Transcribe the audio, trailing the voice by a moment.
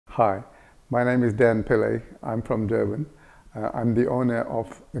Hi, my name is Dan Pillay. I'm from Durban. I'm the owner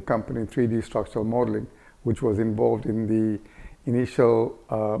of the company 3D Structural Modeling, which was involved in the initial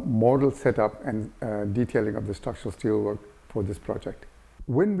model setup and detailing of the structural steel work for this project.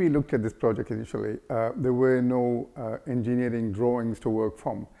 When we looked at this project initially, there were no engineering drawings to work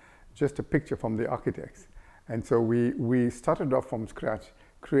from, just a picture from the architects. And so we started off from scratch,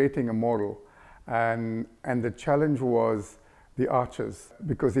 creating a model. And the challenge was the arches,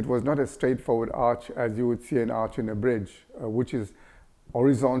 because it was not a straightforward arch as you would see an arch in a bridge, which is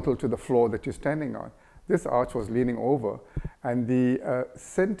horizontal to the floor that you're standing on. This arch was leaning over, and the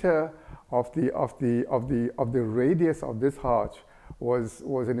center of the radius of this arch was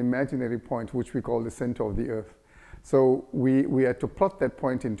an imaginary point, which we call the center of the earth. So we had to plot that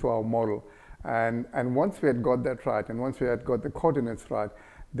point into our model, and once we had got that right, and once we had got the coordinates right,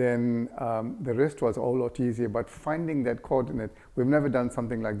 then the rest was a whole lot easier. But finding that coordinate, we've never done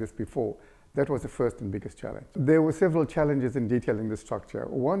something like this before. That was the first and biggest challenge. There were several challenges in detailing the structure.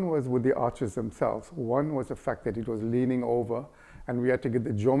 One was with the arches themselves. One was the fact that it was leaning over, and we had to get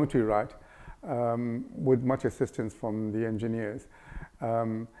the geometry right with much assistance from the engineers.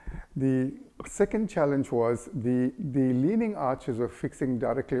 The second challenge was the leaning arches were fixing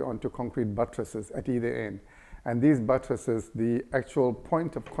directly onto concrete buttresses at either end. And these buttresses, the actual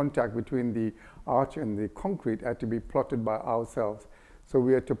point of contact between the arch and the concrete had to be plotted by ourselves. So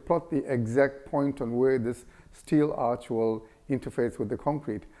we had to plot the exact point on where this steel arch will interface with the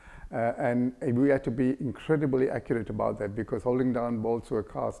concrete. And we had to be incredibly accurate about that, because holding down bolts were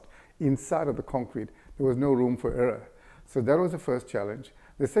cast inside of the concrete. There was no room for error. So that was the first challenge.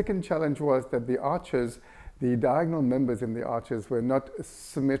 The second challenge was that the arches, the diagonal members in the arches were not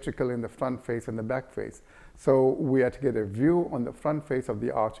symmetrical in the front face and the back face. So we had to get a view on the front face of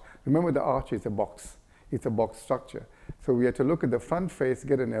the arch. Remember, the arch is a box. It's a box structure. So we had to look at the front face,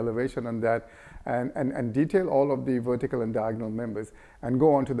 get an elevation on that, and detail all of the vertical and diagonal members, and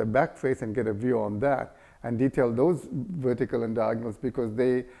go on to the back face and get a view on that, and detail those vertical and diagonals, because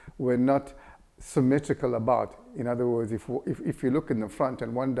they were not symmetrical about. In other words, if you look in the front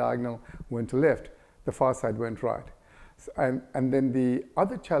and one diagonal went left, the far side went right. And then the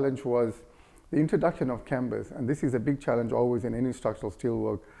other challenge was the introduction of cambers, and this is a big challenge always in any structural steel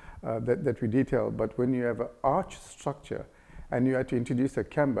work that we detail. But when you have an arch structure and you have to introduce a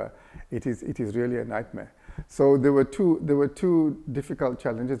camber, it is really a nightmare. So there were two difficult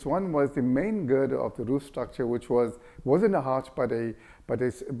challenges. One was the main girder of the roof structure, which wasn't a arch but a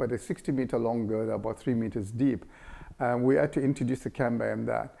 60-meter long girder, about 3 meters deep. We had to introduce a camber in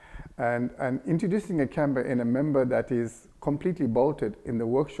that. And introducing a camber in a member that is completely bolted in the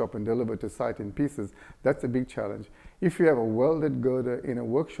workshop and delivered to site in pieces, that's a big challenge. If you have a welded girder in a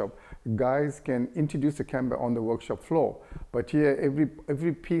workshop, guys can introduce a camber on the workshop floor. But here,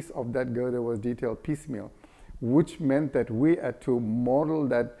 every piece of that girder was detailed piecemeal, which meant that we had to model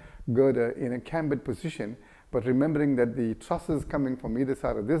that girder in a cambered position, but remembering that the trusses coming from either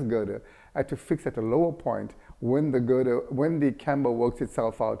side of this girder had to fix at a lower point when the camber works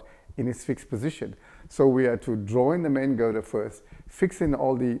itself out in its fixed position. So we had to draw in the main girder first, fix in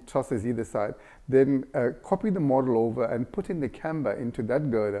all the trusses either side, then copy the model over and put in the camber into that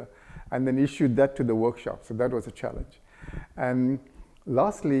girder, and then issue that to the workshop. So that was a challenge. And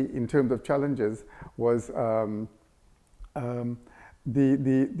lastly, in terms of challenges, was the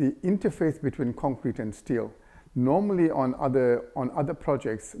interface between concrete and steel. Normally on other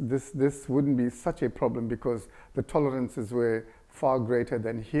projects, this wouldn't be such a problem, because the tolerances were far greater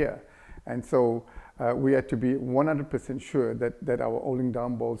than here. And so we had to be 100% sure that our holding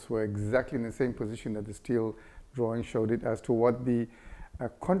down bolts were exactly in the same position that the steel drawing showed it, as to what the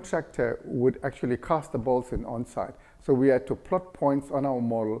contractor would actually cast the bolts in on site. So we had to plot points on our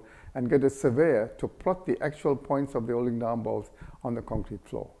model and get a surveyor to plot the actual points of the holding down bolts on the concrete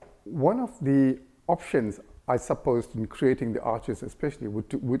floor. One of the options, I suppose, in creating the arches especially, would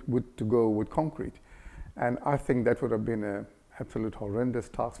to go with concrete. And I think that would have been an absolute horrendous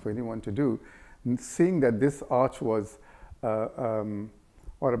task for anyone to do, seeing that this arch was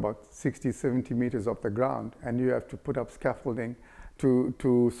about 60, 70 meters off the ground, and you have to put up scaffolding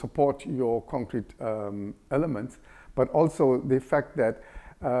to support your concrete elements, but also the fact that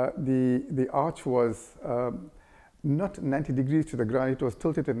the arch was not 90 degrees to the ground, it was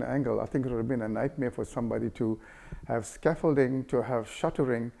tilted at an angle. I think it would have been a nightmare for somebody to have scaffolding, to have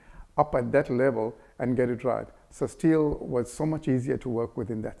shuttering up at that level and get it right. So steel was so much easier to work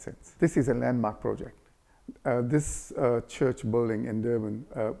with in that sense. This is a landmark project. This church building in Durban,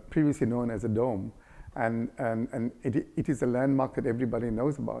 previously known as a dome, and it is a landmark that everybody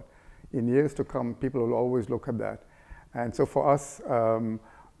knows about. In years to come, people will always look at that. And so for us,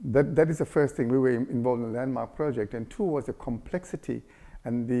 That is the first thing. We were involved in a landmark project, and two was the complexity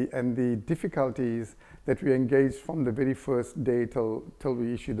and the difficulties that we engaged from the very first day till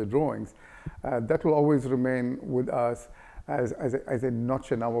we issued the drawings. That will always remain with us as a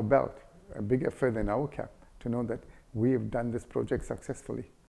notch in our belt, a bigger feather in our cap, to know that we have done this project successfully.